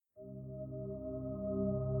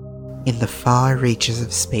In the far reaches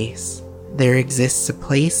of space, there exists a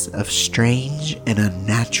place of strange and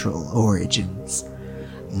unnatural origins.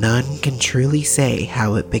 None can truly say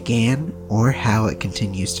how it began or how it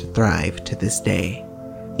continues to thrive to this day.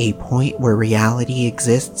 A point where reality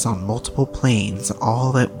exists on multiple planes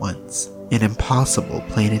all at once, and impossible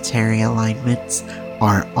planetary alignments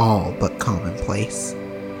are all but commonplace.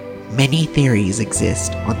 Many theories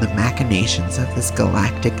exist on the machinations of this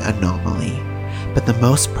galactic anomaly, but the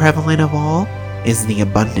most prevalent of all is the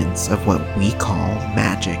abundance of what we call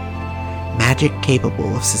magic. Magic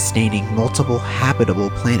capable of sustaining multiple habitable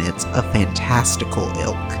planets of fantastical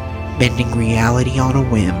ilk, bending reality on a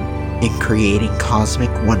whim, and creating cosmic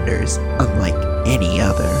wonders unlike any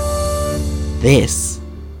other. This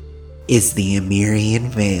is the Emirian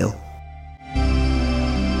Veil.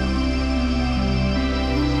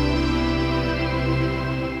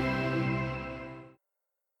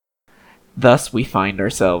 Thus we find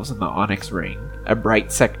ourselves in the Onyx Ring, a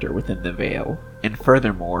bright sector within the Veil, and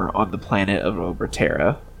furthermore on the planet of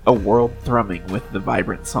Oberterra, a world thrumming with the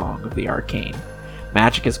vibrant song of the arcane.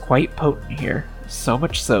 Magic is quite potent here, so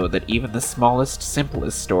much so that even the smallest,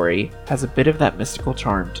 simplest story has a bit of that mystical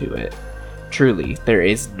charm to it. Truly, there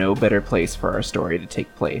is no better place for our story to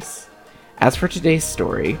take place. As for today's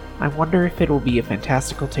story, I wonder if it will be a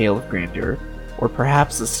fantastical tale of grandeur, or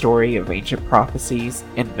perhaps a story of ancient prophecies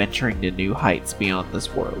and venturing to new heights beyond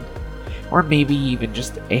this world. Or maybe even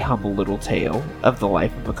just a humble little tale of the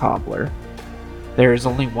life of a cobbler. There is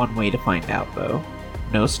only one way to find out, though.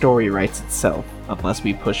 No story writes itself unless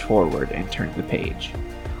we push forward and turn the page.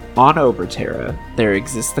 On Oberterra, there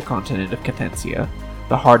exists the continent of Cathencia,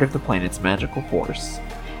 the heart of the planet's magical force.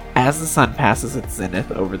 As the sun passes its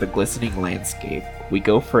zenith over the glistening landscape, we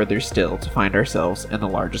go further still to find ourselves in the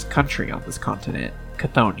largest country on this continent,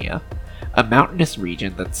 Cathonia, a mountainous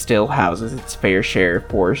region that still houses its fair share of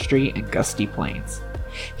forestry and gusty plains.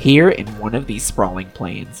 Here, in one of these sprawling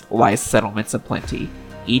plains, lies settlements aplenty,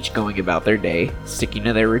 each going about their day, sticking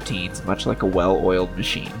to their routines much like a well-oiled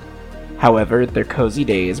machine. However, their cozy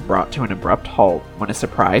day is brought to an abrupt halt when a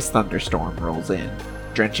surprise thunderstorm rolls in,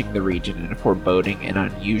 drenching the region in a foreboding and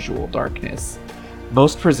unusual darkness.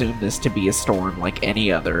 Most presume this to be a storm like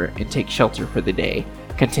any other and take shelter for the day,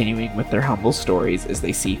 continuing with their humble stories as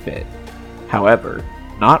they see fit. However,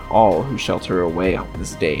 not all who shelter away on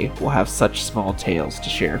this day will have such small tales to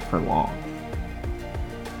share for long.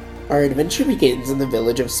 Our adventure begins in the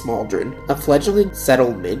village of Smaldron, a fledgling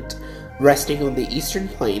settlement resting on the eastern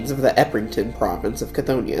plains of the Eprington province of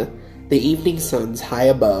Cathonia. The evening sun's high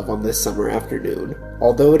above on this summer afternoon,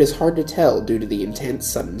 although it is hard to tell due to the intense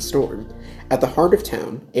sudden storm. At the heart of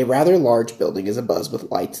town, a rather large building is abuzz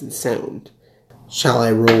with lights and sound. Shall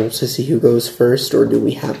I roll to see who goes first, or do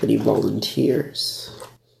we have any volunteers?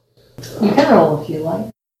 You can roll if you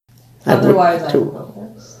like. Otherwise, I will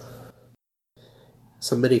go first.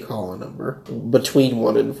 Somebody call a number. Between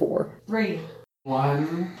 1 and 4. 3.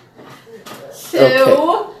 1. 2.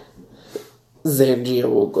 Okay. Zangia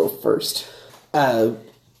will go first.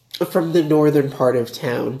 From the northern part of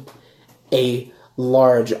town, a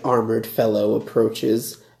large armored fellow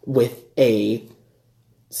approaches with a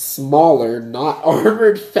smaller, not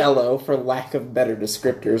armored fellow, for lack of better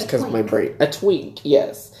descriptors, because my brain... A twink,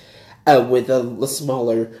 yes. With a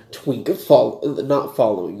smaller twink not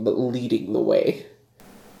following, but leading the way.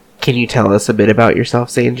 Can you tell us a bit about yourself,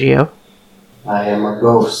 Zangio? I am a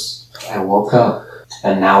ghost. I woke up,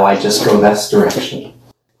 and now I just go this direction.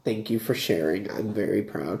 Thank you for sharing. I'm very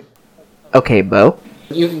proud. Okay, Bo.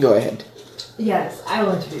 You can go ahead. Yes, I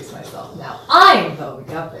will introduce myself now. I'm Bo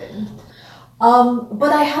McGuffin.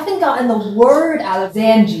 But I haven't gotten the word out of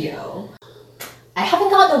Zangio. I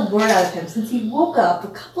haven't gotten a word out of him since he woke up a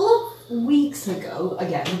couple of weeks ago.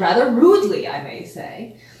 Again, rather rudely, I may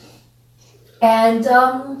say. And,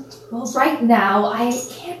 well, right now, I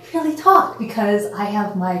can't really talk because I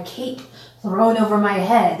have my cape thrown over my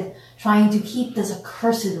head, trying to keep this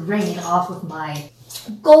accursed rain off of my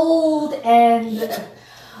gold and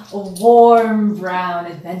a warm brown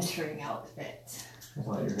adventuring outfit. I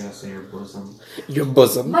thought you were going to say your bosom. Your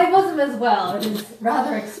bosom. My bosom as well. It is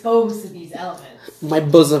rather exposed to these elements. My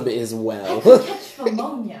bosom is well. I could catch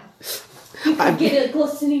pneumonia. You could get a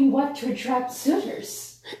glistening wet to attract suitors.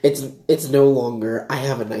 It's no longer, I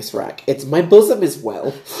have a nice rack. It's my bosom is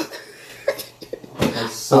well. My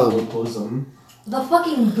supple bosom. The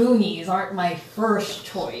fucking boonies aren't my first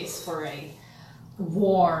choice for a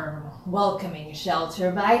warm, welcoming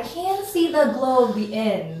shelter, but I can see the glow of the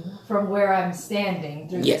inn from where I'm standing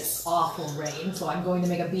through this awful rain, so I'm going to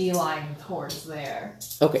make a beeline towards there.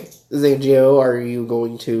 Okay. Zangio, are you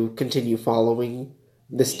going to continue following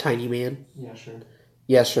this tiny man? Yeah, sure.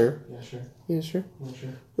 Yeah, sure. Yeah, sure. Yeah, sure. Yeah,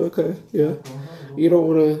 sure. Okay, yeah. You don't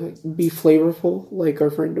want to be flavorful like our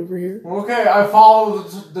friend over here? Okay, I follow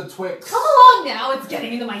the Twix. Come along now, it's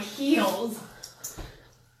getting into my heels.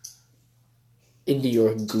 Into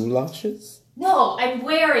your goulashes? No, I'm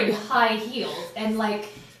wearing high heels and like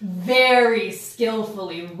very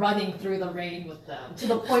skillfully running through the rain with them to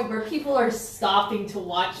the point where people are stopping to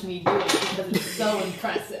watch me do it because it's so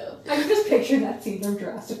impressive. I can just picture that scene from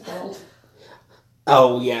Jurassic World.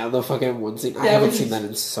 Oh, yeah, the fucking one scene. I Yeah, haven't which seen is- that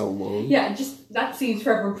in so long. Yeah, just that scene's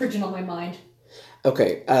forever imprinted on my mind.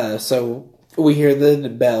 Okay, so we hear the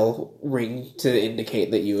bell ring to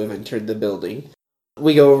indicate that you have entered the building.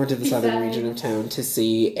 We go over to the southern region of town to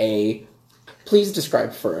see a... Please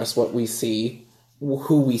describe for us what we see,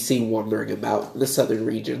 who we see wandering about the southern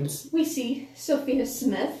regions. We see Sophia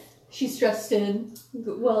Smith. She's dressed in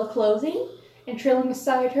well clothing, and trailing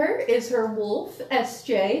beside her is her wolf,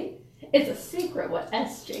 SJ. It's a secret what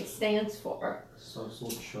SJ stands for. Social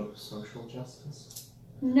justice?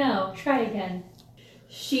 No, try again.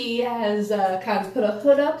 She has kind of put a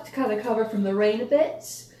hood up to kind of cover from the rain a bit,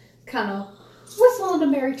 kind of whistling a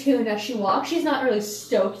merry tune as she walks. She's not really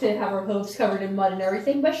stoked to have her hooves covered in mud and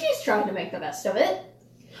everything, but she's trying to make the best of it.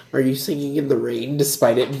 Are you singing in the rain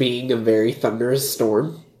despite it being a very thunderous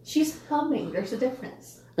storm? She's humming, there's a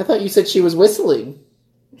difference. I thought you said she was whistling.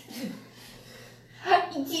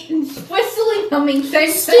 Whistling, humming,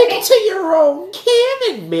 same Stick thing. to your own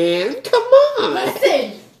canon, man. Come on.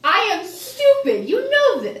 Listen, I am stupid. You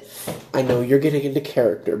know this. I know you're getting into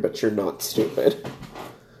character, but you're not stupid.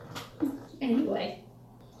 Anyway,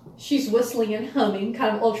 she's whistling and humming,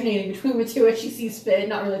 kind of alternating between the two as she sees fit,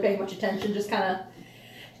 not really paying much attention, just kind of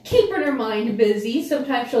keeping her mind busy.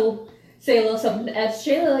 Sometimes she'll say a little something to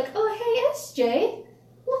SJ, like, "Oh, hey, SJ,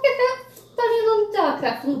 look at that funny little duck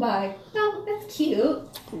that flew by. Oh, that's cute."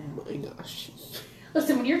 Oh my gosh.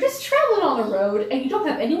 Listen, when you're just traveling on the road and you don't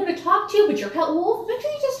have anyone to talk to but your pet wolf, make sure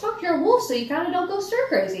you just talk to your wolf so you kind of don't go stir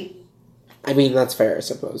crazy. I mean, that's fair, I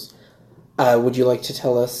suppose. Would you like to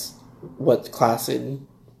tell us what class in...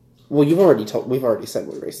 Well, we've already said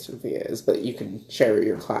what race Sophia is, but you can share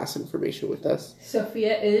your class information with us,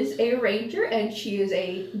 Sophia is a ranger and she is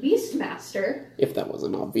a beastmaster. if that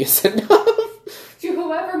wasn't obvious enough. To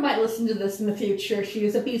whoever might listen to this in the future, she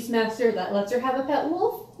is a beastmaster that lets her have a pet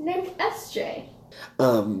wolf named SJ.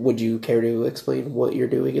 Would you care to explain what you're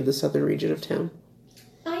doing in the southern region of town?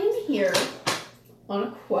 I am here on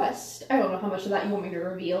a quest. I don't know how much of that you want me to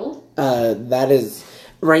reveal. That is...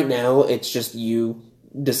 Right now, it's just you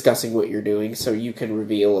discussing what you're doing, so you can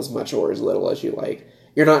reveal as much or as little as you like.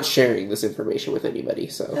 You're not sharing this information with anybody,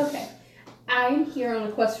 so... Okay. I'm here on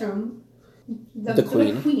a quest from The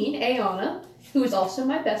Queen. The Queen, Aeona, who is also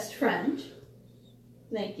my best friend.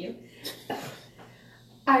 Thank you.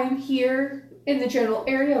 I am here in the general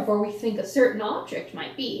area of where we think a certain object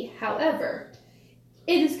might be. However,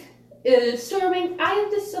 it is storming.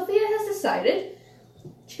 Sophia has decided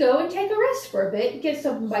to go and take a rest for a bit, get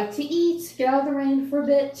some bite to eat, get out of the rain for a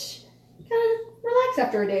bit, kind of relax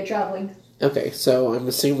after a day of traveling. Okay, so I'm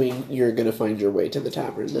assuming you're gonna find your way to the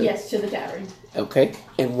tavern then. Yes, to the tavern. Okay,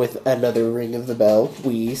 and with another ring of the bell,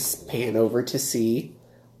 we pan over to see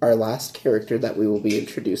our last character that we will be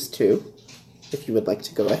introduced to. If you would like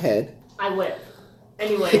to go ahead. I whip.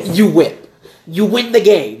 Anyways. You whip. You win the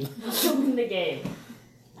game. To win the game.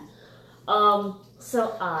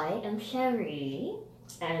 So I am Sherry,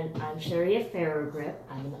 and I'm Sherry of Ferrogrip.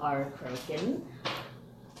 I'm an Arkroken.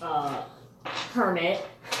 Hermit.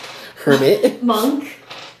 Hermit. Monk.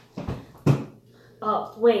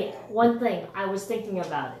 Wait, one thing. I was thinking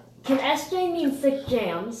about it. Can SJ mean thick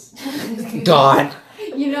jams? God.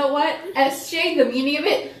 You know what? SJ, the meaning of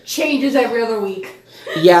it changes every other week.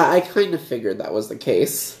 Yeah, I kind of figured that was the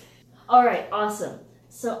case. Alright, awesome.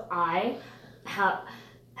 So I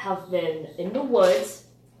have been in the woods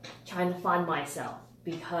trying to find myself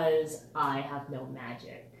because I have no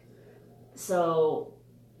magic. So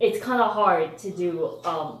it's kind of hard to do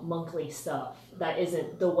monkly stuff that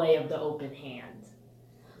isn't the way of the open hand.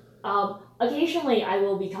 Occasionally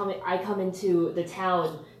I come into the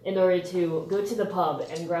town in order to go to the pub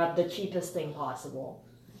and grab the cheapest thing possible.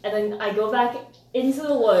 And then I go back into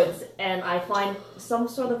the woods and I find some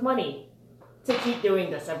sort of money to keep doing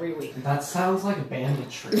this every week. That sounds like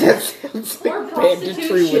banditry. That sounds Or like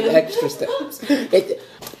banditry with prostitution. extra steps.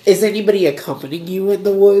 Is anybody accompanying you in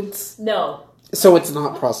the woods? No. So it's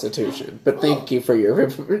not prostitution, but thank you for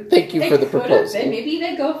the proposal. Maybe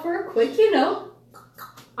they go for a quick,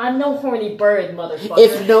 I'm no horny bird, motherfucker.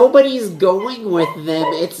 If nobody's going with them,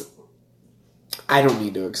 it's... I don't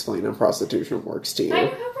need to explain how prostitution works to I know you.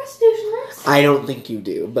 how prostitution works. I don't think you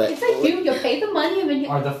do, but If I do, you'll pay the money and then you...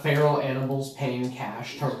 Are the feral animals paying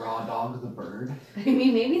cash to raw dog the bird? I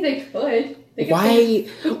mean, maybe they could. They could why?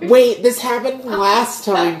 Wait, this happened last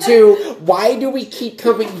time too. Why do we keep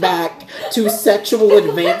coming back to sexual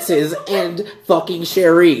advances and fucking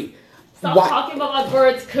Sherry? Stop Why- talking about my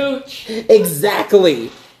bird's cooch.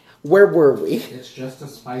 Exactly. Where were we? It's just a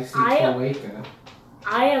spicy I- cloaca.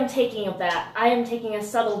 I am taking a bath. I am taking a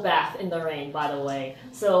subtle bath in the rain, by the way.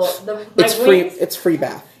 So my It's free. wings- It's free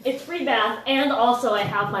bath. It's free bath, and also I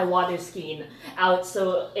have my water skiing out,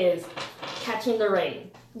 so is catching the rain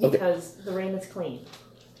because the rain is clean.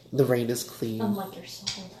 The rain is clean. Unlike your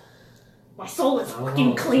soul. My soul is Oh.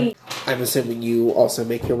 fucking clean. I'm assuming you also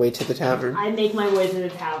make your way to the tavern. I make my way to the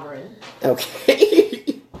tavern.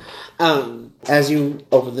 Okay. As you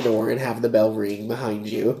open the door and have the bell ring behind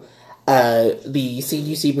you, the scene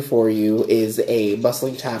you see before you is a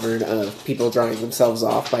bustling tavern of people drying themselves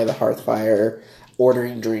off by the hearth fire,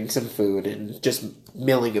 ordering drinks and food, and just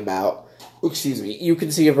milling about. Excuse me. You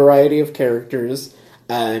can see a variety of characters,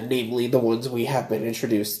 namely the ones we have been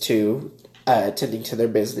introduced to, tending to their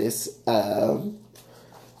business.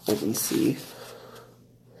 Let me see.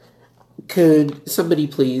 Could somebody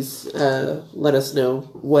please let us know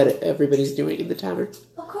what everybody's doing in the tavern?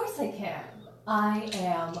 Of course I can. I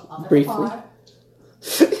am up at Briefly. the bar.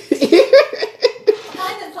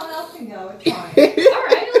 Fine, then someone else can go. It's fine.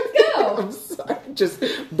 Alright, let's go! I'm sorry, just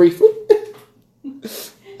briefly.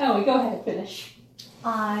 Oh, go ahead, finish.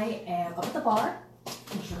 I am up at the bar,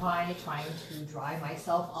 trying to dry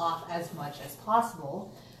myself off as much as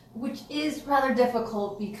possible, which is rather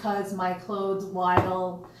difficult because my clothes,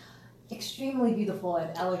 while extremely beautiful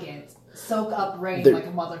and elegant, soak up rain They're- like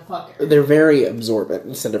a motherfucker. They're very absorbent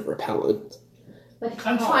instead of repellent. Like,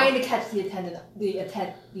 I'm trying to catch the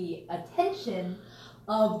attention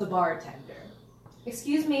of the bartender.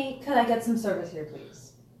 Excuse me, could I get some service here,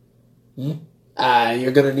 please?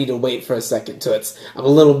 You're gonna need to wait for a second, Toots. I'm a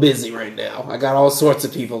little busy right now. I got all sorts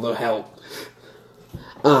of people to help.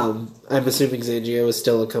 I'm assuming Zangio is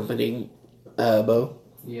still accompanying Bo.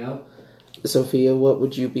 Yep. Sophia, what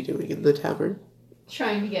would you be doing in the tavern?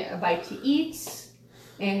 trying to get a bite to eat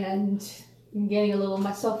and getting a little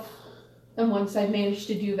myself. And once I managed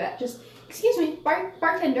to do that, just, excuse me,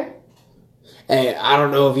 bartender. Hey, I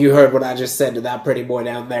don't know if you heard what I just said to that pretty boy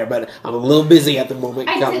down there, but I'm a little busy at the moment.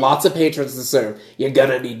 I Got did- lots of patrons to serve. You're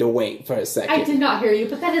gonna need to wait for a second. I did not hear you,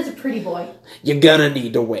 but that is a pretty boy. You're gonna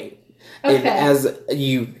need to wait. And Okay. as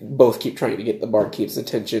you both keep trying to get the barkeep's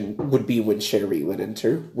attention, would be when Sherry would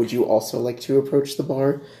enter. Would you also like to approach the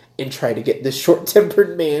bar and try to get this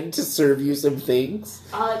short-tempered man to serve you some things?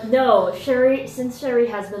 No, since Sherry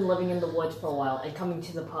has been living in the woods for a while and coming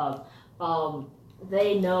to the pub,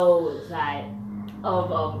 they know that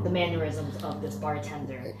of the mannerisms of this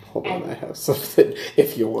bartender. Hold on, And- I have something.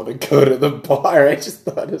 If you want to go to the bar, I just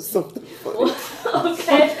thought of something funny.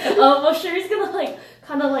 Okay. Well, Sherry's gonna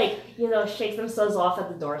kind of shake themselves off at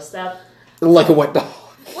the doorstep, Like a wet dog.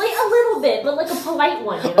 like a little bit, but like a polite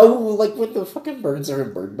one. You know? Oh, like when the fucking birds are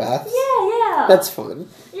in bird baths? Yeah. That's fun.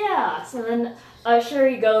 Yeah. So then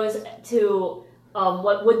Sherry goes to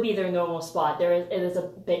what would be their normal spot. It is a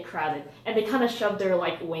bit crowded, and they kind of shove their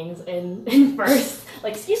wings in first.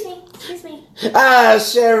 Like, excuse me. Ah,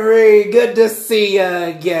 Sherry, good to see you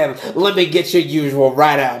again. Let me get your usual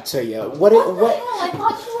right out to you. What the hell? I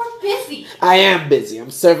thought you were busy. I am busy.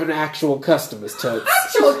 I'm serving actual customers, Totes.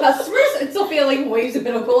 Actual customers, and Sophia waves a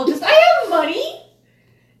bit of gold. Just, I have money.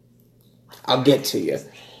 I'll get to you.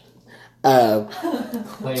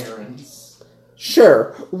 Clarence.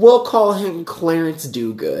 Sure. We'll call him Clarence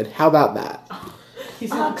Dogood. How about that? He's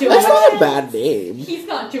not doing That's much. not a bad name. He's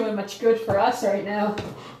not doing much good for us right now.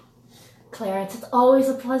 Clarence, it's always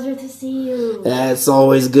a pleasure to see you. It's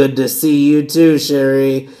always good to see you too,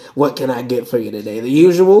 Sherry. What can I get for you today? The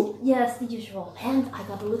usual? Yes, the usual. And I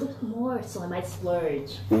got a little bit more, so I might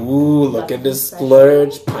splurge. Ooh, looking to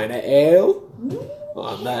splurge. Pint of ale?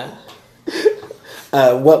 On that.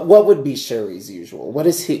 What would be Sherry's usual? What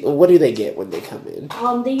do they get when they come in?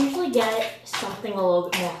 They usually get something a little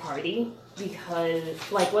bit more hearty because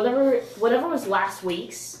whatever was last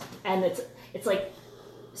week's, and it's like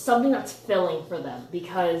something that's filling for them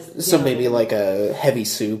because So maybe like a heavy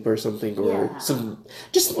soup or something, or Yeah. some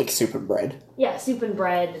just like soup and bread. yeah, soup and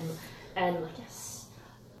bread and yes.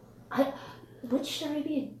 Would Sherry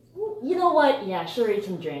be? You know what? Yeah, Sherry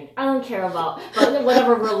can drink. I don't care about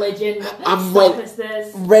whatever religion I'm stuff wait- is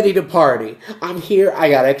this. Ready to party. I'm here. I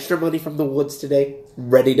got extra money from the woods today.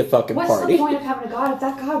 Ready to fucking What's party. the point of having a god if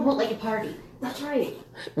that god won't let you party? That's right.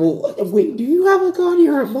 Well, wait. Do you have a god?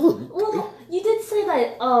 You're a monk. Well, You did say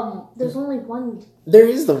that there's only one. There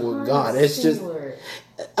is the one God. It's just singular.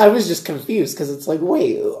 I was just confused because it's like,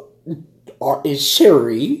 wait, is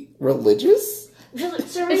Sherry religious?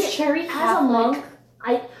 Sherry, Is Sherry as a Catholic? monk,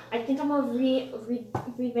 I think I'm gonna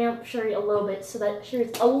revamp Sherry a little bit so that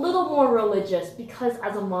Sherry's a little more religious, because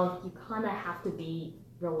as a monk you kind of have to be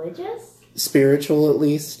religious. Spiritual, at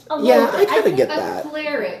least. A little Yeah, bit. I kind I of think get A that.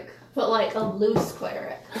 cleric, but like a loose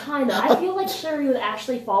cleric. Kinda. I feel like Sherry would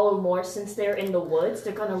actually follow more, since they're in the woods.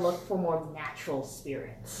 They're gonna look for more natural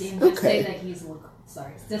spirits. See, and just Okay. say that he's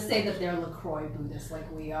just say that they're LaCroix Buddhists like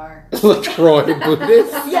we are. LaCroix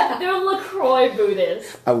Buddhist. Yeah, they're LaCroix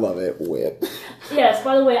Buddhists. I love it. Whip. Yes,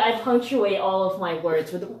 by the way, I punctuate all of my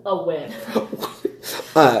words with a whip.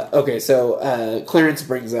 Okay, so Clarence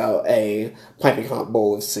brings out a piping hot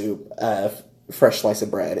bowl of soup, fresh slice of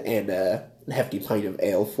bread, and a hefty pint of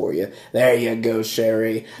ale for you. There you go,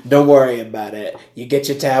 Sherry. Don't worry about it. You get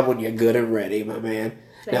your tab when you're good and ready, my man.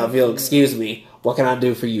 Now, if you'll excuse me, what can I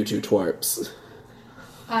do for you two twerps?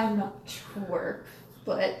 I'm not twerp,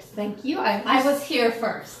 but thank you. I was here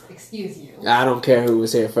first. Excuse you. I don't care who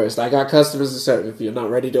was here first. I got customers to serve. If you're not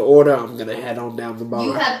ready to order, I'm gonna head on down the bar.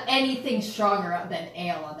 You have anything stronger than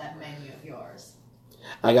ale on that menu of yours?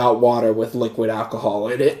 I got water with liquid alcohol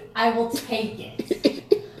in it. I will take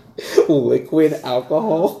it. Liquid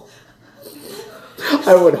alcohol?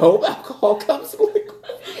 I would hope alcohol comes in liquid.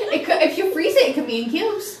 If you freeze it, it could be in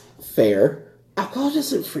cubes. Fair. Alcohol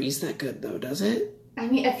doesn't freeze that good, though, does it? I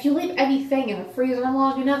mean, if you leave anything in a freezer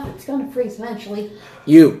long enough, it's gonna freeze eventually.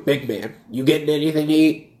 You, big man, you getting anything to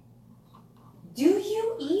eat? Do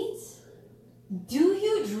you eat? Do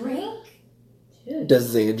you drink?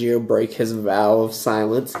 Does Zangio break his vow of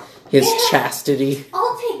silence? His Yeah. chastity?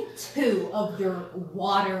 I'll take 2 of your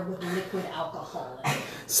water with liquid alcohol in it.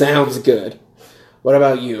 Sounds good. What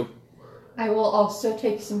about you? I will also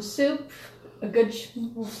take some soup,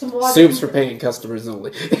 some water. Soup's for paying customers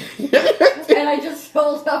only. And I just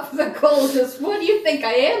hold up the coal. Just, what do you think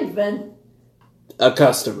I am, then? A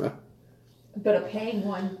customer. But a paying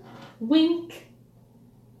one. Wink.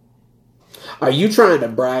 Are you trying to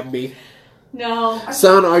bribe me? No.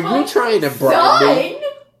 Son, are you trying to bribe me? Son!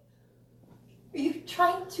 Are you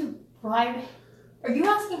trying to bribe? Are you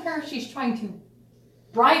asking her if she's trying to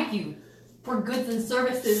bribe you for goods and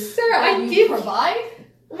services Sir, that I you give- provide?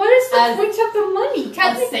 What is the As point of the money?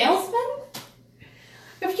 A salesman?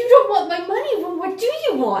 If you don't want my money, then what do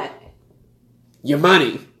you want? Your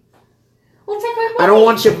money. Well, take my money. I don't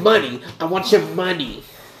want your money. I want your money.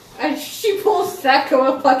 And she pulls that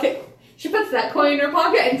coin pocket. She puts that coin in her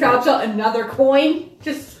pocket and drops out another coin.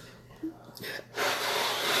 Just,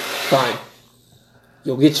 Fine.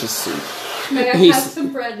 You'll get your soup. may I He's- have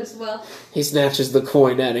some bread as well? He snatches the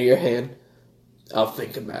coin out of your hand. I'll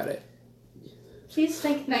think about it. Please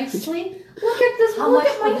think nicely. Look at this. How Look much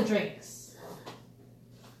at for my. the drinks?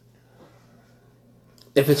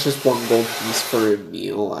 If it's just one gold piece for a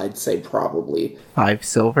meal, I'd say probably 5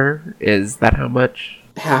 silver? Is that how much?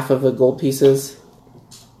 half of a gold pieces.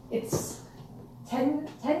 It's 10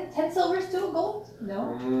 silvers to a gold?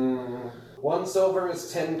 No? 1 silver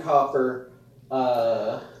is 10 copper.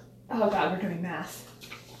 Oh god, we're doing math.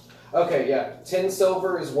 Okay, yeah. 10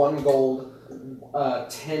 silver is 1 gold.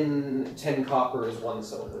 10 copper is 1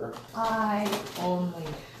 silver. I only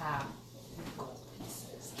have gold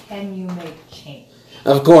pieces. Can you make change?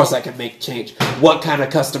 Of course I can make change. What kind of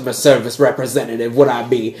customer service representative would I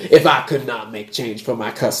be if I could not make change for my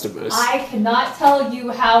customers? I cannot tell you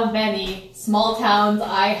how many small towns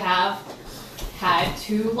I have had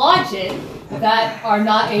to lodge in that are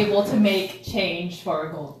not able to make change for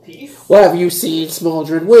a gold piece. Well, have you seen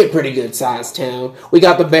Smaldron? We're a pretty good sized town. We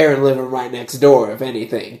got the Baron living right next door, if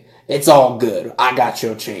anything. It's all good. I got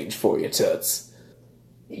your change for you, Toots.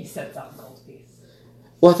 He sets out a gold piece.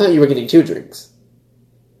 Well, I thought you were getting 2 drinks.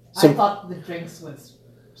 I So- thought the drinks was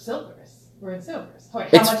silvers. We're in silvers. Wait,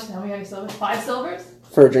 It's- how many silvers? 5 silvers?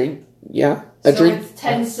 For a drink? Yeah? A So drink? it's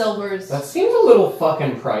 10 silvers. That seems a little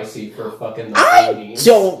fucking pricey for fucking the I 80s.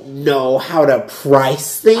 don't know how to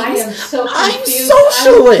price things. I am so I'm confused.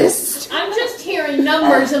 socialist. I'm just hearing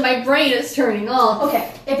numbers and my brain is turning off. Okay,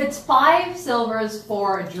 if it's 5 silvers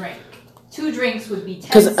for a drink, 2 drinks would be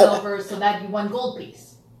 10 'Cause, silvers, so that'd be 1 gold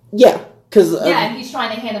piece. Yeah, because... Yeah, and he's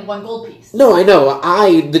trying to hand him 1 gold piece. No, I know.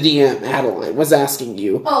 I, the DM, Adeline, was asking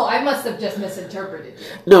you. Oh, I must have just misinterpreted you.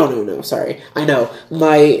 No, sorry. I know.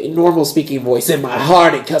 My normal speaking voice and my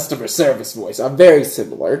hearty customer service voice are very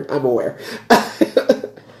similar. I'm aware.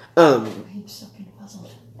 I'm so puzzled.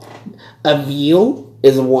 A meal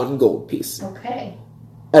is 1 gold piece. Okay,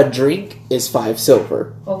 A drink is 5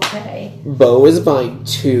 silver. okay. Bo is buying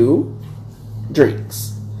 2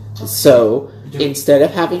 drinks. So, instead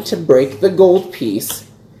of having to break the gold piece,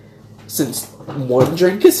 since one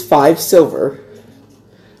drink is 5 silver,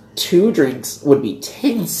 2 drinks would be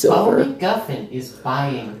 10 silver. Bo McGuffin is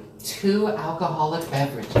buying 2 alcoholic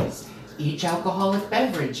beverages. Each alcoholic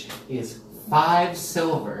beverage is 5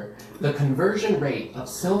 silver. The conversion rate of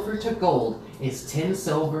silver to gold is 10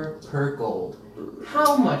 silver per gold.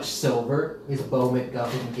 How much silver is Bo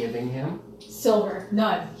McGuffin giving him? Silver.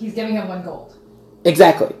 None. He's giving him 1 gold.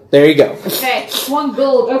 Exactly. There you go. Okay, 1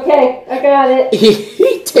 gold. Okay, I got it.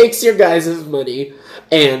 He takes your guys' money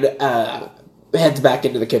and heads back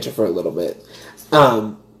into the kitchen for a little bit.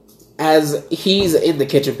 As he's in the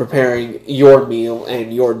kitchen preparing your meal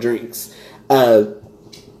and your drinks, do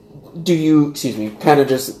you, kind of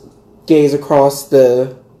just gaze across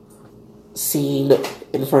the scene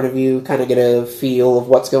in front of you, kind of get a feel of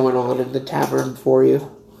what's going on in the tavern for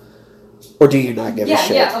you? Or do you not give a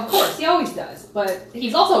shit? Yeah, of course. He always does. But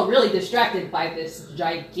he's also really distracted by this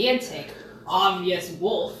gigantic, obvious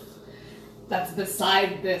wolf that's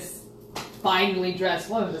beside this finely dressed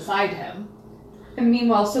woman beside him. And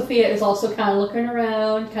meanwhile, Sophia is also kind of looking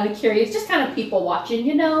around, kind of curious, just kind of people watching,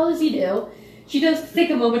 as you do. She does take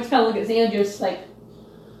a moment to kind of look at Xandria, just like,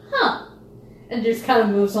 huh. And just kind of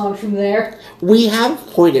moves on from there. We have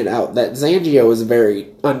pointed out that Zangio is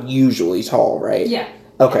very unusually tall, right? Yeah.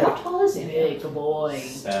 Okay. How tall is he? Big boy.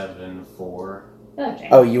 7'4". Okay.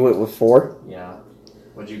 Oh, you went with 4? Yeah.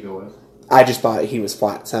 What'd you go with? I just thought he was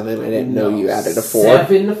flat 7. I didn't know you added a 4.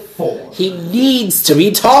 7'4". He needs to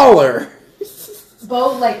be taller!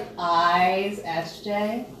 Bo, eyes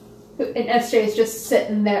SJ. And SJ is just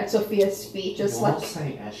sitting there at Sophia's feet, just You like, won't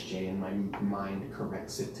say SJ, and my mind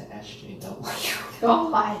corrects it to SJ, don't you?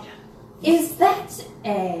 God. Is that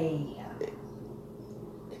a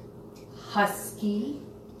husky?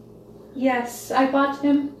 Yes, I bought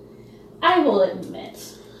him. I will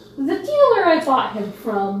admit, the dealer I bought him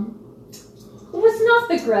from was not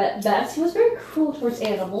the best. He was very cruel towards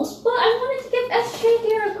animals, but I wanted to give SJ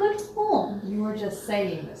here a good home. You were just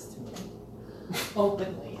saying this to me.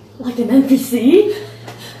 Openly. Like an NPC?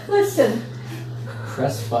 Listen,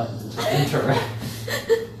 Press button to interact.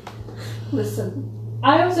 listen.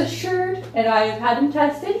 I was assured, and I have had him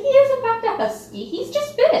tested. He is in fact a husky. He's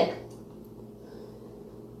just big.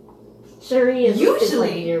 Sherry is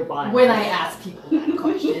Usually, nearby. when I ask people that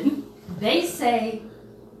question, they say,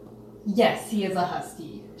 yes, he is a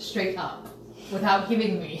husky, straight up, without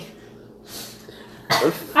giving me.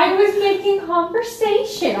 I was making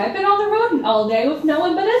conversation. I've been on the road all day with no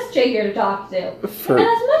one but SJ here to talk to. And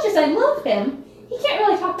as much as I love him, he can't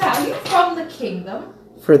really talk back. Are you from the kingdom?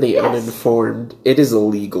 For the Yes. uninformed, it is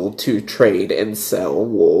illegal to trade and sell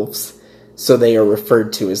wolves, so they are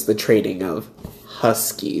referred to as the trading of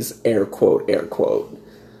huskies, air quote, air quote.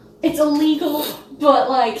 It's illegal, but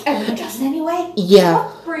everyone does it anyway. Yeah.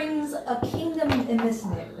 What brings a kingdom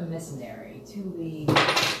emissary to the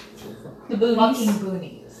The fucking booties.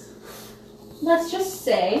 boonies? Let's just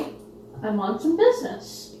say I'm on some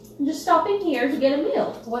business. I'm just stopping here to get a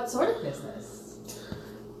meal. What sort of business?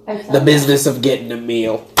 The business of getting a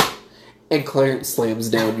meal. And Clarence slams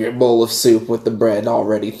down your bowl of soup with the bread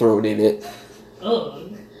already thrown in it. Ugh.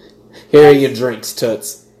 Here are your drinks,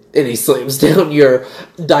 Toots. And he slams down your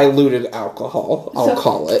diluted alcohol, I'll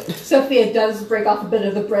call it. Sophia does break off a bit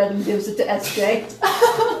of the bread and gives it to SJ.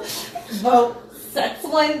 Bo sets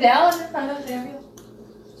one down in front of Samuel.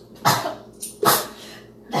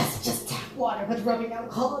 That's just tap water with rubbing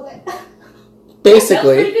alcohol in it. Sounds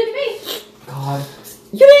Basically, pretty good to me. God.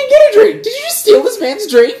 you didn't get a drink. Did you just steal this man's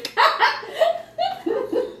drink?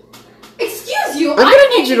 Excuse you, I'm gonna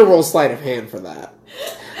need you to roll sleight of hand for that.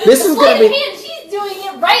 This is Sleight gonna of be. hand, she's doing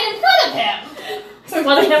it right in front of him. So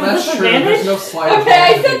want to have That's this true, there's advantage? no slide. Okay,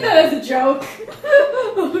 I said that as a joke.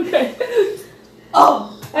 Okay.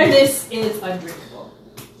 Oh, this is undrinkable.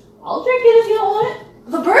 I'll drink it if you don't want it.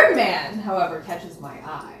 The Birdman, however, catches my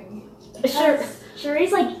eye.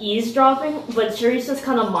 Sherry's eavesdropping, but Sherry's just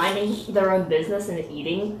kind of minding their own business and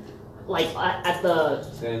eating, at the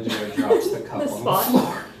Sanjay drops the cup The on the spot.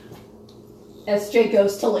 floor. SJ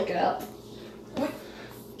goes to lick it up.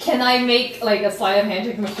 Can I make a sleight of hand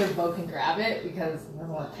check to make sure Bo can grab it? Because he doesn't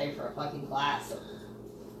want to pay for a fucking glass. So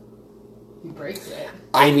he breaks it.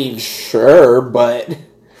 I mean, sure, but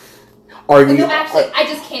are you No, actually, I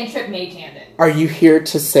just cantrip mage hand it. are you here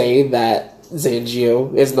to say that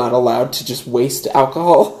Zangio is not allowed to just waste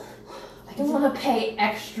alcohol? I don't want to pay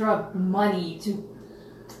extra money to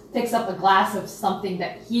fix up a glass of something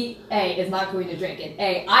that he, A, is not going to drink, and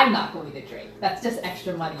A, I'm not going to drink. That's just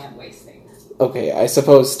extra money I'm wasting. Okay, I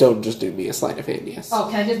suppose still just do me a sleight of hand, yes. Oh,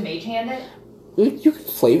 can I just mage hand it? You can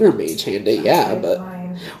flavor mage hand it, yeah, Okay, but fine.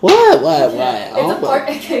 What? It's a part.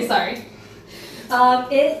 Okay, sorry.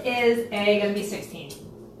 It is gonna be 16.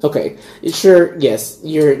 Okay, sure. Yes,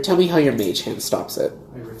 tell me how your mage hand stops it.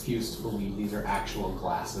 I refuse to believe these are actual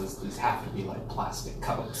glasses. These have to be like plastic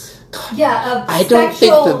cups. Yeah, I don't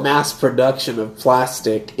think the mass production of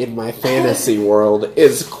plastic in my fantasy world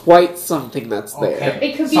is quite something that's there. Okay.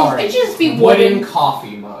 It could be. Sorry. It should just be wooden wooden.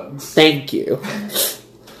 coffee mugs. Thank you.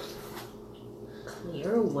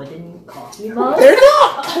 Clear wooden coffee mug? They're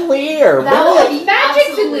not clear. That What? would be Magic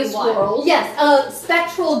in absolutely this wild. world. Yes, a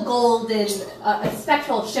spectral golden, a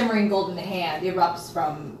spectral shimmering golden hand erupts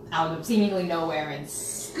from out of seemingly nowhere and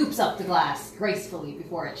scoops up the glass gracefully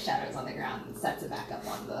before it shatters on the ground and sets it back up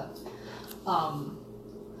on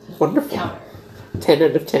the Wonderful. counter. 10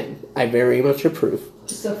 out of 10. I very much approve.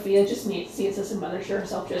 Sophia just needs to see assistant mother show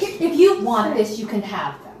herself just. If you want this, you can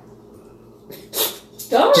have them.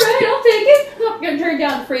 Alright, I'll take it. I'm not gonna turn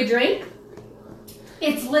down a free drink.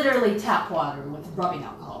 It's literally tap water with rubbing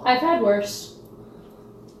alcohol. I've had worse.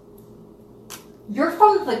 You're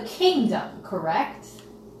from the kingdom, correct?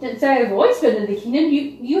 Didn't say I've always been in the kingdom.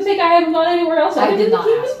 You think I haven't gone anywhere else? I other did than not the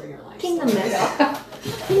kingdom? ask for your life. Kingdom so-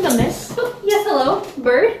 Miss. Kingdom Miss. Yes, hello,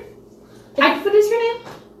 bird. What is your name?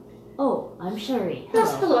 Oh, I'm Sherry.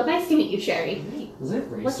 Yes, hello. Nice to meet you, Sherry. Is it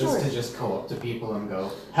What's racist yours? to just go up to people and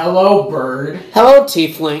go, "Hello, bird"? Hello,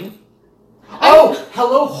 tiefling. Oh,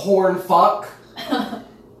 hello, horn fuck.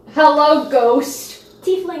 Hello, ghost.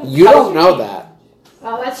 Tiefling. You don't know that.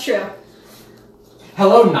 Oh, that's true.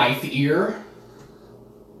 Hello, knife ear.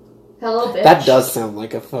 Hello, bitch. That does sound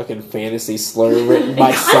like a fucking fantasy slur written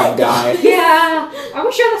by some guy. Yeah. Are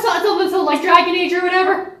we sure that's not something like Dragon Age or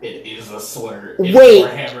whatever? It is a slur. Wait.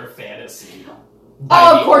 Warhammer Fantasy.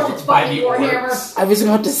 Oh, of course it's fucking Warhammer. I was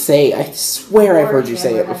about to say, I swear I've heard you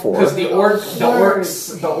say it before. Because the orcs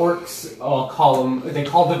call them. They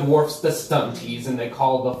call the dwarfs the stunties, and they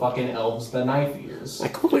call the fucking elves the knife ears. I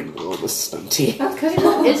call my mom a stunty. That's because your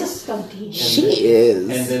mom is a stunty. She is.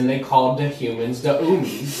 And then they called the humans the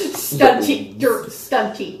umis. Stunty.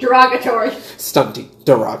 Stunty. Derogatory. Stunty.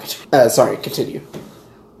 Derogatory. Sorry, continue.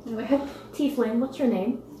 Tiefling, what's your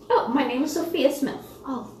name? Oh, my name is Sophia Smith.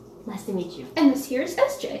 Oh, nice to meet you. And this here is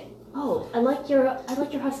SJ. Oh, I like your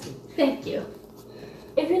husky. Thank you.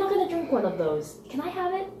 If you're not gonna drink one of those, can I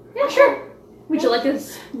have it? Yeah, sure. Would you like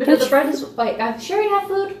this bit of the bread? Like, Sherry have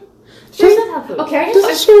food? Sherry does have food. Okay, I Doesn't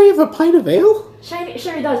just. Sherry have a pint of ale?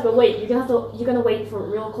 Sherry does, but wait, you're gonna wait for it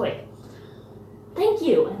real quick. Thank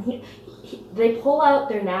you. And they pull out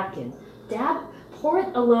their napkin, pour it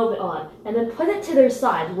a little bit on, and then put it to their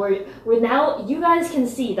side, where now you guys can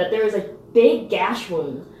see that there is a big gash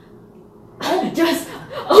wound. Just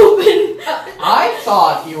open. I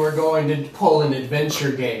thought you were going to pull an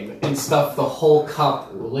adventure game and stuff the whole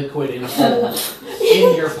cup, liquid and whole,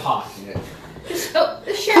 in your pocket. Oh,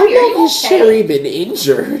 How Sherry, are long you has okay? Sherry been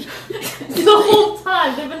injured? The whole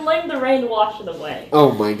time they've been letting the rain wash it away.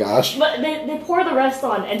 Oh my gosh. But they pour the rest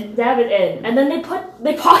on and dab it in, and then they pocket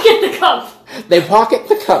the cup. They pocket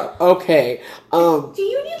the cup. Okay. Do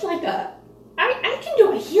you need like a... I can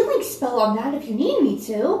do a healing spell on that if you need me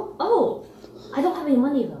to. Oh, I don't have any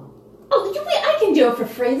money though. Oh, I can do it for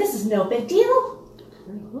free. This is no big deal.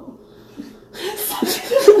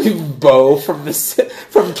 Bo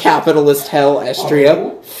from capitalist hell,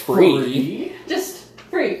 Estria. Free. Just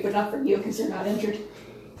free, but not for you because you're not injured.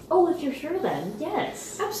 Oh, if you're sure then,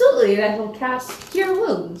 yes. Absolutely, that will cast Cure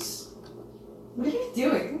Wounds. What are you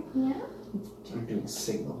doing? Yeah. I'm doing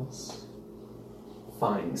signals.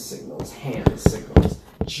 Fine signals, hand signals,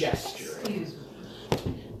 gesturing.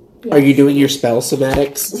 Excuse me. Are you doing your spell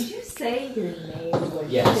somatics? Did you say your name was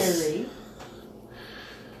Yes. Sherry?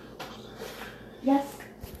 Yes.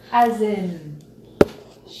 As in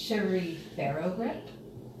Sherry Farrowgrip?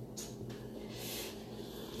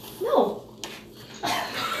 No.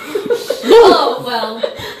 Oh, well.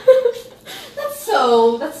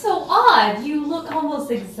 That's so odd. You look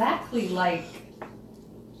almost exactly like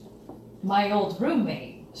my old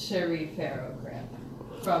roommate, Sherry Farrowgrip,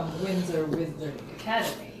 from Windsor Wizard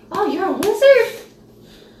Academy. Oh, you're a wizard?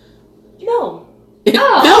 No,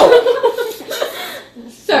 Oh.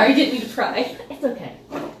 Sorry, didn't mean to pry. it's okay.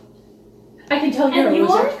 I can tell you're And a you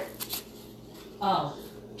wizard. are? Oh,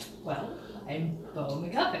 well, I'm Bo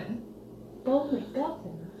McGuffin. Bo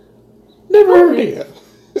McGuffin. Never heard of you.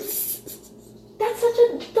 That's such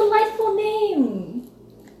a delightful name.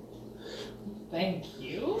 Thank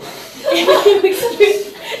you.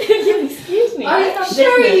 If you excuse me. I'm I have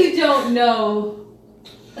sure business. you don't know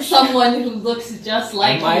someone who looks just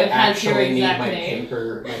like I you might and has your actually need exact my name.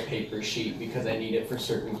 paper sheet because I need it for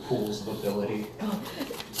certain pools of ability.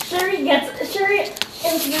 Sherry,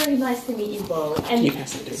 it's very nice to meet you both. And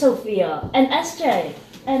Yes, I do. Sophia, and SJ,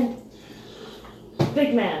 and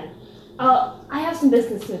Big Man. I have some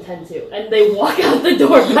business to attend to. And they walk out the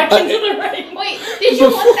door back into the rain. Wait, did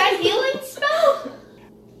you want that healing spell?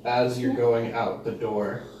 As you're going out the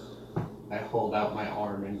door, I hold out my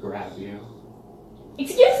arm and grab you.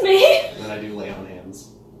 Excuse me? Then I do lay on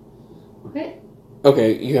hands.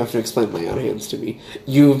 Okay, you have to explain lay on hands to me.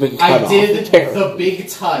 You've been cut I off. did Tara. the big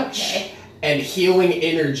touch, Okay. and healing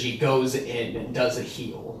energy goes in and does a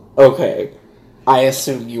heal. Okay. I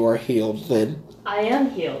assume you are healed then. I am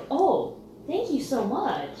healed. Oh, thank you so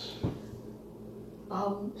much.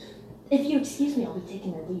 If you excuse me, I'll be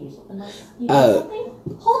taking a leave. Unless you do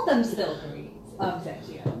something? Hold them still, please.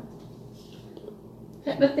 Sergio.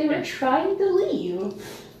 But they were trying to leave.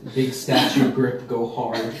 Big statue grip go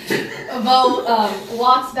hard. Bo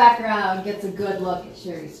walks back around, gets a good look at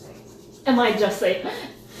Sherry's face. Am I just a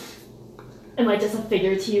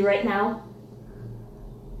figure to you right now?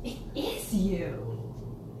 It is you.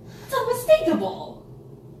 It's unmistakable.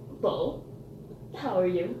 Bo, how are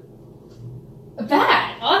you?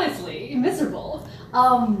 Bad, honestly. Miserable.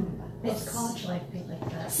 It's college life be like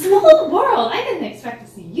that. Small world. I didn't expect to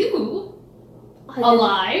see you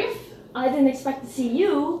alive. I didn't expect to see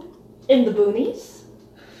you in the boonies.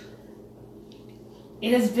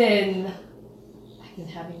 It has been. I've been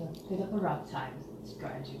having a bit of a rough time since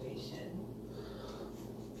graduation.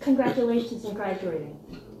 Congratulations on graduating.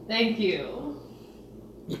 Thank you.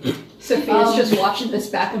 Sophia's just watching this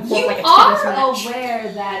back and forth You like a tennis are match.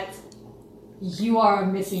 aware that you are a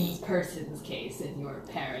missing persons case and your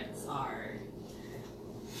parents are.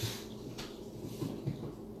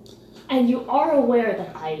 And you are aware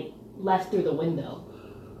that I left through the window.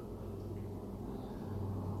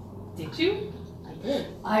 Did you? I did.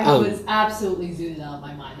 I was absolutely zooted out of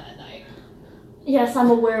my mind that night. Yes, I'm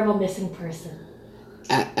aware of a missing person.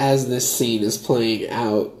 As this scene is playing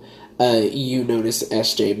out, you notice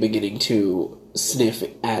SJ beginning to sniff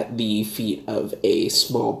at the feet of a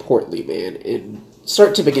small, portly man and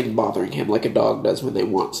start to begin bothering him like a dog does when they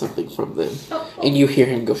want something from them. And you hear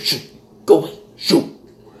him go, "Shoo, go away, shoo."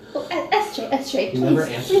 Oh, SJ, You never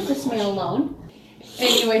please answered leave the this man question. alone.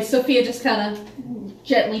 Anyway, Sophia just kind of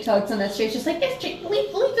gently tugs on SJ. She's like, SJ,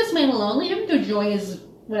 leave this man alone. Leave him to enjoy his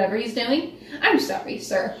whatever he's doing. I'm sorry,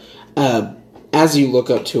 sir. As you look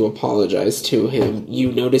up to apologize to him,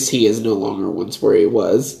 you notice he is no longer once where he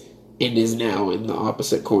was, and is now in the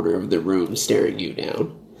opposite corner of the room staring you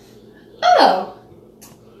down. Oh.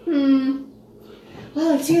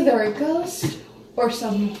 Well, it's either a ghost or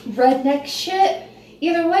some redneck shit.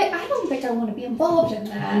 Either way, I don't think I want to be involved in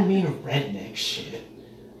What do you that. mean redneck shit?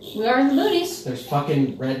 We are in the moonies. There's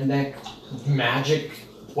fucking redneck magic.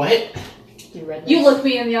 What? Do rednecks- You look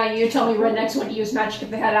me in the eye and you tell me rednecks wouldn't use magic if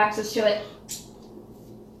they had access to it.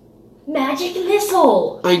 Magic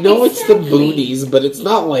missile! I know it's the Exactly. boonies, but it's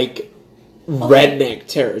not like redneck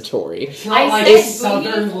territory. It's not like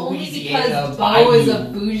southern Louisiana because Bo is a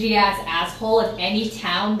bayou. bougie ass asshole in any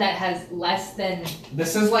town that has less than.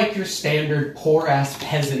 This is like your standard poor ass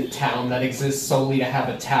peasant town that exists solely to have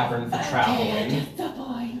a tavern for traveling. The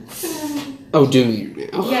points. Oh, do you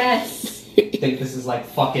now? Yes. Think this is like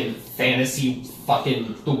fucking fantasy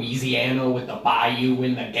fucking Louisiana with the bayou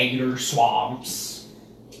and the gator swamps.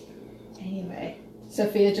 Anyway,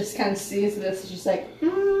 Sophia just kind of sees this and she's like,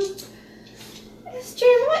 SJ,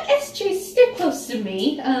 let SJ stick close to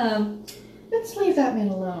me. Let's leave that man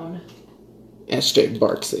alone. SJ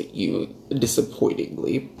barks at you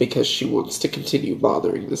disappointingly because she wants to continue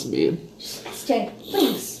bothering this man. SJ,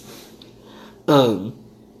 please.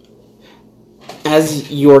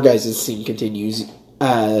 As your guys' scene continues,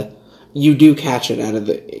 you do catch it out of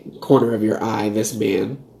the corner of your eye, this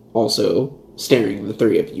man also staring the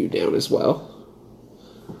three of you down as well.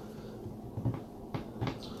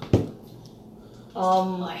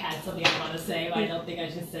 I had something I want to say, but I don't think I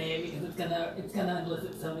should say it because it's gonna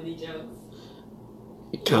elicit so many jokes.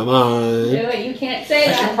 Come on. Do it, you can't say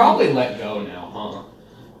I should that. probably let go now,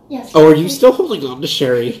 Yes. Oh, are you still holding on to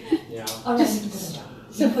Sherry? huh? Yeah. Alright, you put him down.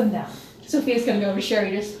 You put him down. Sophia's gonna go over to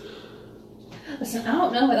Sherry just. Listen, I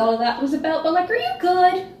don't know what all of that was about, but like, are you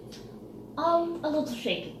good? A little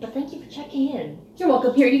shaky, but thank you for checking in. You're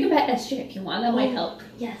welcome. Here, you can bet SJ if you want. That might help.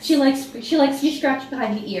 Yes. She likes to be scratched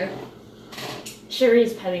behind the ear. Sherry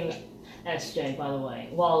is petting SJ, by the way.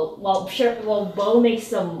 While Bo makes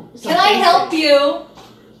some Can I help you?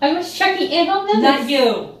 I was checking in on them. Not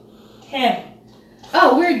you. Him.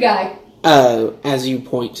 Oh, weird guy. As you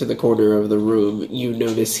point to the corner of the room, you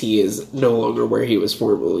notice he is no longer where he was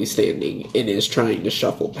formerly standing and is trying to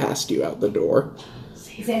shuffle past you out the door.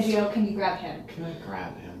 Zangio, can you grab him? Can I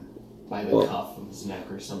grab him by the cuff of his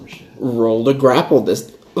neck or some shit? Roll to grapple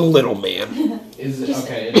this little man. Is it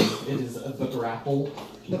okay? It is the grapple.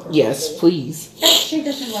 Yes, please. Shay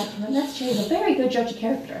doesn't like him, and that's Shay's a very good judge of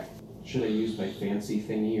character. Should I use my fancy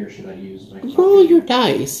thingy or should I use my? Roll your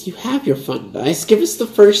dice. You have your fun dice. Give us the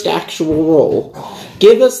first actual roll.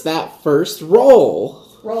 Give us that first roll.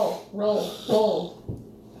 Roll.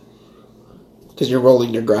 Because you're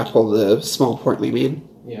rolling to grapple the small portly man.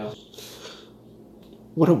 Yeah.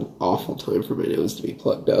 What an awful time for my nose to be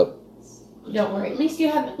plugged up. Don't worry. At least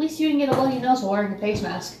you didn't get a bloody nose while wearing a face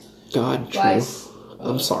mask. God, true. Twice.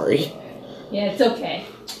 I'm sorry. Yeah, it's okay.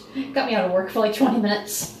 Got me out of work for like 20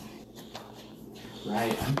 minutes.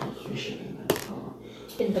 Right, I'm proficient in that, huh?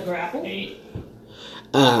 In the grapple? 8.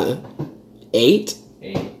 8?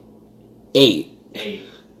 8. 8.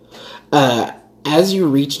 As you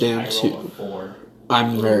reach down I rolled to... a 4.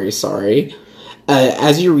 I'm very sorry.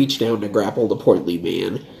 As you reach down to grapple the portly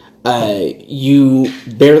man, you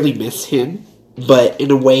barely miss him, but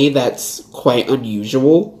in a way that's quite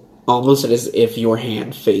unusual, almost as if your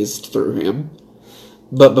hand phased through him.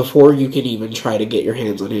 But before you can even try to get your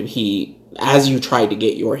hands on him, as you try to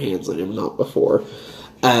get your hands on him, not before,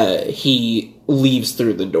 he leaves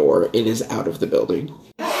through the door and is out of the building.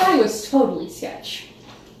 That guy was totally sketch.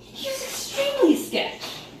 He was extremely sketch.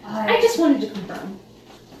 I just wanted to confirm.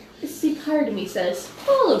 See, part of me says,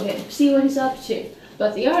 follow him, see what he's up to.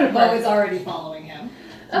 But the other Bo part... is already following him.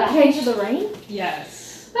 Back into the rain?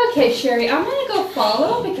 Yes. Okay, Sherry, I'm gonna go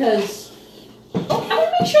follow because I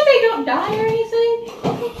wanna make sure they don't die or anything.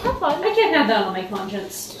 Okay, have fun. I can't have that on my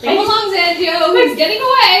conscience. Come along, Zangio. He's getting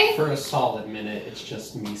away. For a solid minute, it's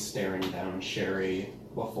just me staring down Sherry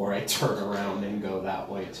before I turn around and go that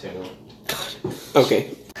way too.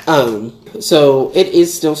 Okay. So it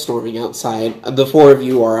is still storming outside. The four of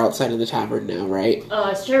you are outside of the tavern now, right?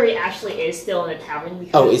 Sherry actually is still in the tavern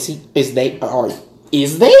because... Oh, is they?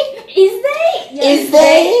 Is they? Yes. Is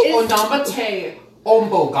they? Onamate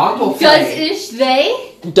ombo gato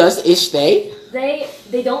Does ish they?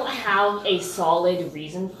 They don't have a solid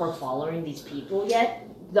reason for following these people yet,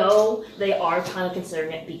 though they are kind of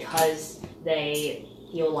considering it because they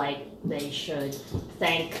feel like they should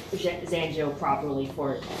thank Zangio properly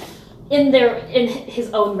for in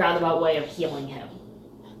his own roundabout way of healing him.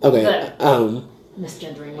 Okay.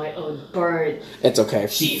 Misgendering my own bird. It's okay.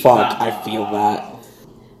 Fuck, I feel that.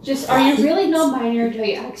 Just, are you really non-binary until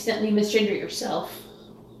you accidentally misgender yourself?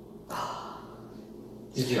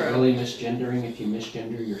 Is it really misgendering if you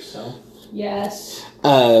misgender yourself? Yes.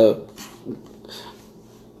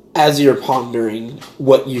 As you're pondering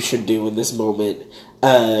what you should do in this moment,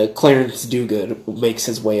 Clarence Dogood makes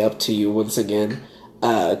his way up to you once again.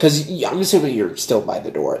 Because I'm assuming you're still by the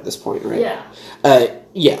door at this point, right? Yeah.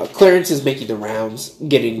 Yeah, Clarence is making the rounds,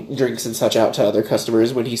 getting drinks and such out to other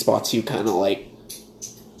customers when he spots you kind of like,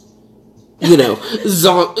 you know,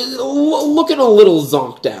 looking a little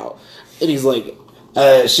zonked out. And he's like,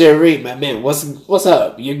 Sherry, my man, what's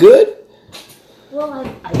up? You good? Well,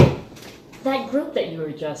 I that group that you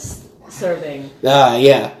were just serving.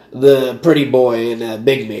 Yeah, the pretty boy and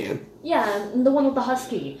big man. Yeah, the one with the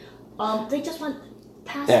husky. They just went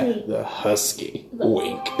past me. The husky.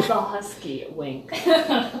 Wink. The husky wink.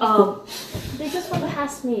 They just went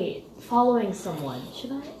past me following someone.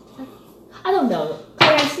 Should I don't know.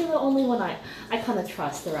 Clarence, you're the only one I kind of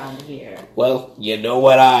trust around here. Well, you know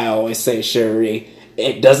what I always say, Sherry.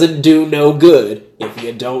 It doesn't do no good if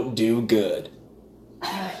you don't do good.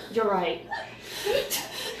 You're right. Does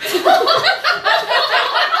he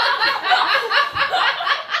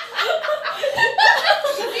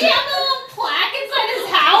have a little plaque inside his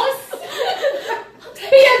house?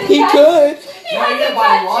 He could. Now you gonna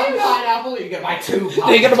buy one pineapple or you gonna buy 2 pineapples?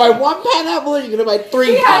 Are you gonna buy 1 pineapple or are you gonna buy 3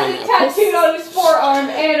 He has it pineapples? tattooed on his forearm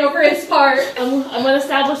and over his heart. I'm gonna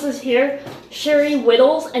establish this here. Sherry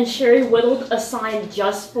whittles, and Sherry whittled a sign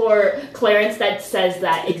just for Clarence that says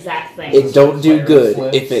that exact thing. It don't do Clarence good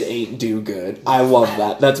lives. if it ain't do good. I love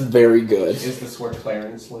that. That's very good. Is this where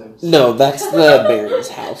Clarence lives? No, that's the Baron's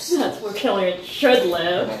house. That's where Clarence should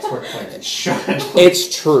live. That's where Clarence should.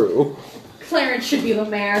 It's true. Clarence should be the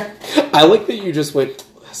mayor. I like that you just went,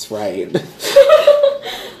 that's right.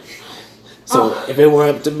 So, if it were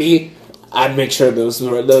up to me, I'd make sure those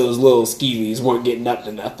little skeevies weren't getting up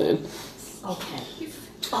to nothing. Okay.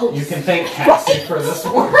 You can thank Cassie for this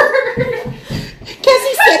word.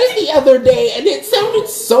 Cassie said it the other day, and it sounded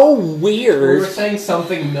so We were weird. saying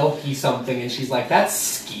something milky something, and she's like, that's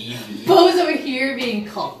skeevy. Bo's over here being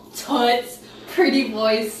called toots, pretty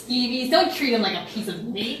boys, skeevies. Don't treat him like a piece of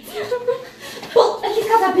meat. Well, he's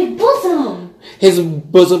got that big bosom. His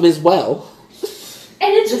bosom as well.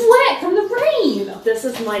 And it's wet from the rain. This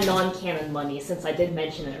is my non-canon money, since I did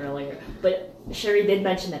mention it earlier. But Sherry did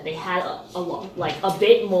mention that they had a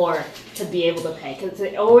bit more to be able to pay, because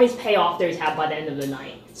they always pay off their tab by the end of the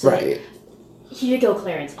night. So Right. Here you go,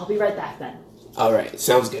 Clarence. I'll be right back then. Alright,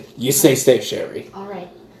 sounds good. You stay safe, Sherry. All right.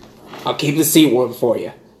 I'll keep the seat warm for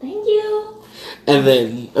you. Thank you. And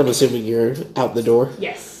then, I'm assuming you're out the door?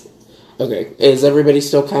 Yes. Okay. Is everybody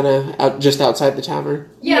still kind of just outside the tavern?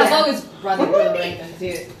 Yeah, as long as running through the rain can see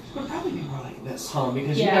it. Would probably be more like this, huh?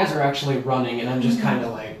 Because Yeah. you guys are actually running, and I'm just kind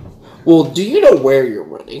of like. Well, do you know where you're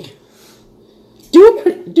running?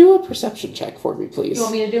 Do a perception check for me, please. You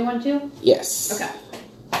want me to do one too? Yes. Okay.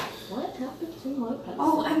 What happened to my pencil?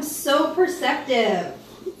 Oh, I'm so perceptive.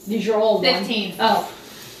 Use your old 15. Oh.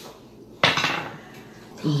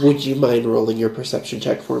 Would you mind rolling your perception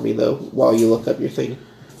check for me, though, while you look up your thing?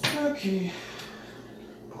 Okay.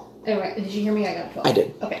 Anyway, did you hear me? I got 12. I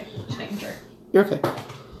did. Okay, just making sure. You're okay.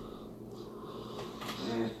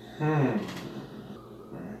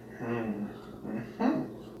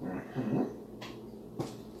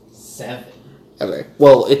 Seven. Okay.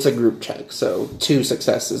 Well, it's a group check, so 2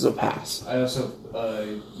 successes will pass. I also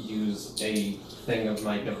use a thing of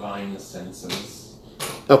my divine senses.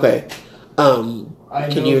 Okay. I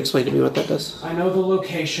Can know- you explain to me what that does? I know the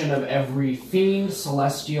location of every fiend,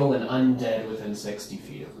 celestial, and undead within 60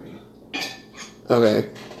 feet of me. Okay.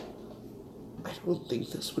 I don't think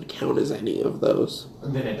this would count as any of those.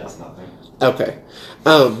 Then it does nothing. Okay.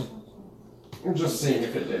 I'm just seeing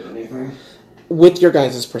if it did anything. With your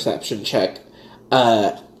guys' perception check,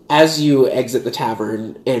 as you exit the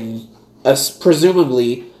tavern and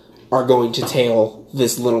presumably are going to tail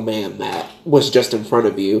this little man that was just in front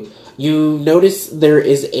of you, you notice there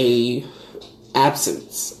is a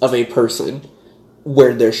absence of a person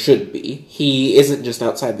where there should be. He isn't just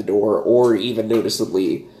outside the door or even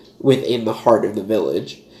noticeably within the heart of the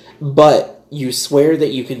village, but you swear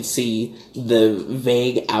that you can see the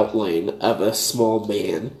vague outline of a small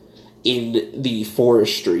man in the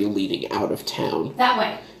forestry leading out of town That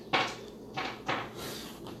way.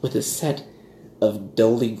 with a set of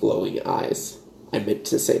dully glowing eyes. I meant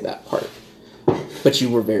to say that part. But you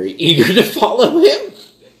were very eager to follow him.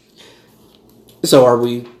 So are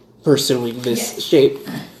we pursuing this shape?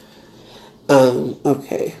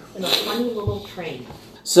 Okay. In a funny little train.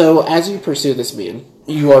 So as you pursue this man,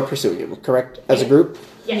 you are pursuing him, correct? As a group?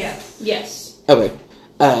 Yes. Yes. Okay.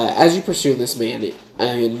 As you pursue this man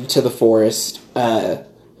into the forest,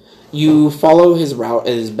 you follow his route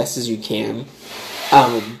as best as you can.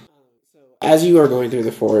 As you are going through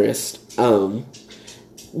the forest,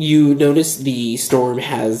 you notice the storm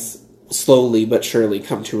has slowly but surely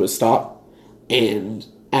come to a stop. And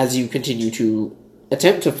as you continue to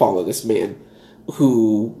attempt to follow this man,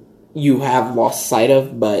 who you have lost sight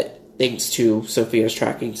of, but thanks to Sophia's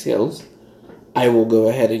tracking skills, I will go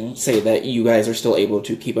ahead and say that you guys are still able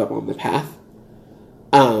to keep up on the path.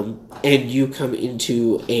 And you come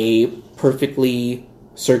into a perfectly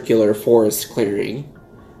circular forest clearing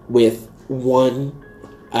with one,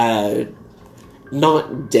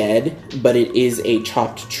 not dead, but it is a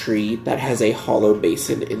chopped tree that has a hollow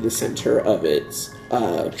basin in the center of its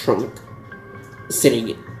trunk, sitting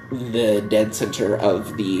in the dead center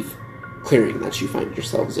of the clearing that you find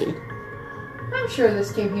yourselves in. I'm sure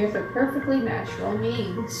this came here for perfectly natural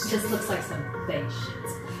means. Just looks like some fake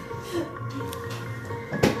shit.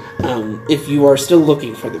 If you are still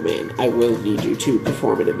looking for the man, I will need you to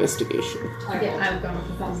perform an investigation. Yeah, I'm going to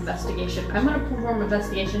perform investigation. I'm going to perform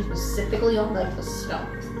investigation specifically on like the stump.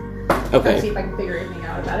 Okay. See if I can figure anything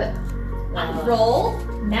out about it. Roll.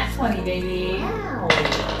 Nat 20, baby. Wow.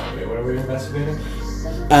 Wait, what are we investigating?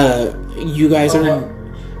 You guys are...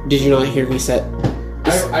 Did you not hear me set...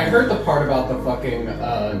 I heard the part about the fucking,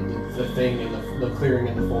 the thing in the clearing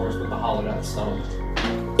in the forest with the hollowed out stone.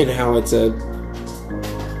 And how it's a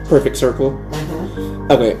perfect circle?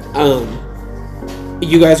 Mm-hmm. Okay,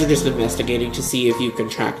 you guys are just investigating to see if you can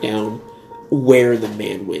track down where the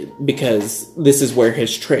man went, because this is where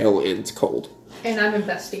his trail ends cold. And I'm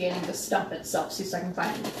investigating the stump itself, see if I can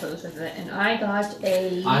find any clues with it. And I got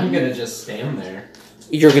a... I'm gonna just stand there.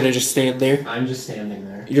 You're gonna just stand there? I'm just standing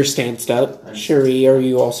there. You're stanced up? Sherry, are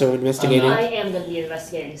you also investigating? I am going to be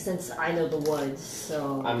investigating since I know the woods,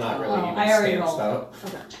 so... I'm not really even I already stanced rolled. up.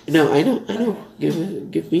 Okay. No, I know.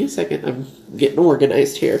 Give me a second. I'm getting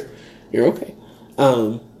organized here. You're okay.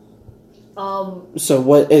 So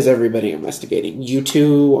what is everybody investigating? You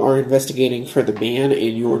two are investigating for the man,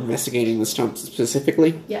 and you're investigating the stump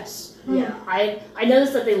specifically? Yes. Yeah, I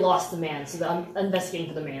noticed that they lost the man, so I'm investigating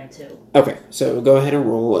for the man too. Okay, so go ahead and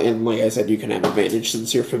roll, and like I said, you can have advantage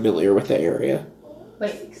since you're familiar with the area.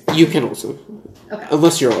 Wait. You can also. Okay.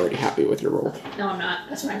 Unless you're already happy with your roll. No, I'm not.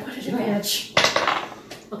 That's why I wanted advantage.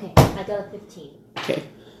 Okay, I got a 15. Okay.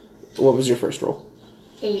 What was your first roll?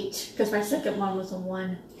 8, because my second one was a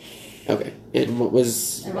 1. Okay. And what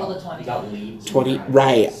was... I rolled a 20. Got leads. 20?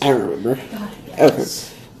 Right, I remember. God, Okay.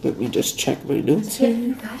 yes. Let me just check my notes.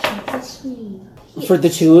 You guys are so sweet. For the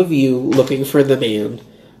two of you looking for the man,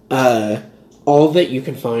 all that you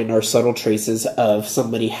can find are subtle traces of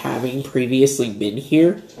somebody having previously been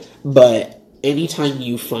here, but anytime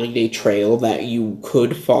you find a trail that you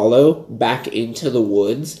could follow back into the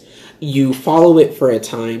woods, you follow it for a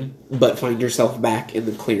time, but find yourself back in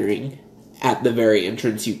the clearing at the very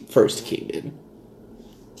entrance you first came in.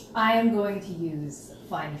 I am going to use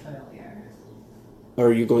Find Familiar. Or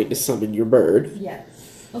are you going to summon your bird?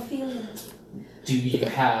 Yes. Ophelia. Do you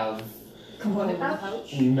have... Component in the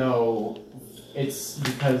pouch? No. It's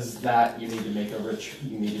because that you need to make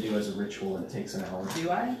you need to do as a ritual, and it takes an hour. Do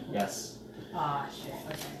I? Yes. Ah, shit.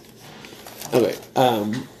 Okay.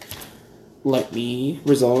 Okay, let me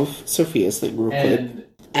resolve Sophia's thing real quick. And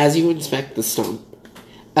As you inspect the stump,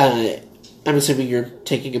 I'm assuming you're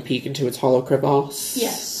taking a peek into its hollow crevice?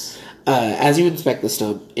 Yes. As you inspect the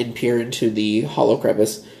stump and peer into the hollow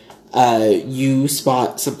crevice, you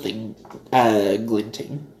spot something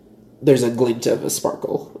glinting. There's a glint of a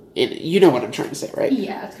sparkle. You know what I'm trying to say, right?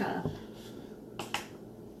 Yeah,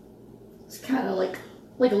 it's kind of like a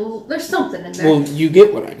little, there's something in there. Well, you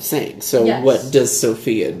get what I'm saying. So Yes. what does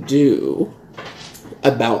Sophia do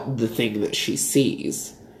about the thing that she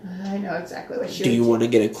sees? I know exactly what she Do you would want to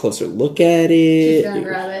get a closer look at it? She's gonna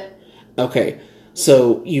grab it. Okay,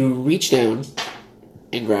 so you reach down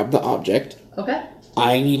and grab the object. Okay.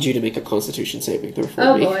 I need you to make a Constitution saving throw for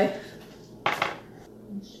Oh me. boy.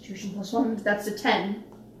 Constitution +1, that's a 10.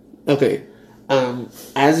 Okay.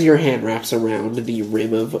 As your hand wraps around the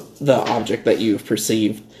rim of the object that you've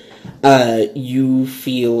perceived, you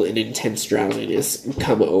feel an intense drowsiness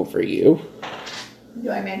come over you. Do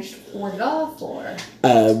I manage to ward it off, or?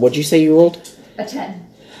 What'd you say you rolled? A 10.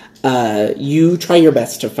 You try your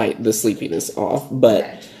best to fight the sleepiness off, but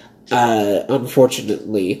Okay.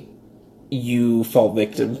 unfortunately, you fall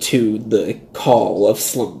victim to the call of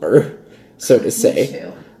slumber, so to Me say,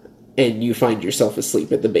 too. and you find yourself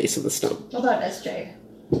asleep at the base of the stump. What about SJ?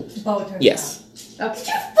 Bow turns Yes. Okay. Did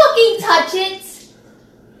you fucking touch it?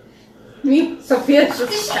 Me? Sophia's Did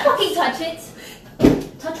just you fucking touch it?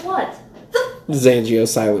 Touch what? Zangio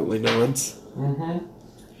silently nods. mm-hmm.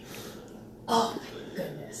 Oh my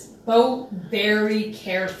goodness. Bo very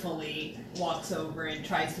carefully walks over and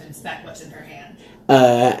tries to inspect what's in her hand.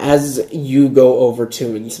 As you go over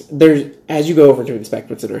to inspect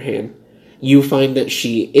what's in her hand, you find that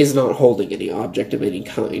she is not holding any object of any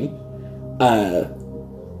kind.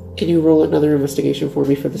 Can you roll another investigation for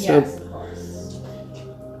me for the stump? Yes, of course.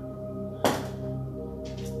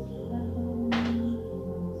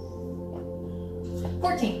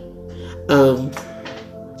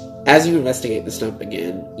 As you investigate the stump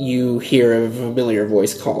again, you hear a familiar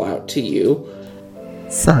voice call out to you.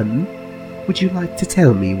 Son, would you like to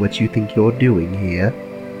tell me what you think you're doing here?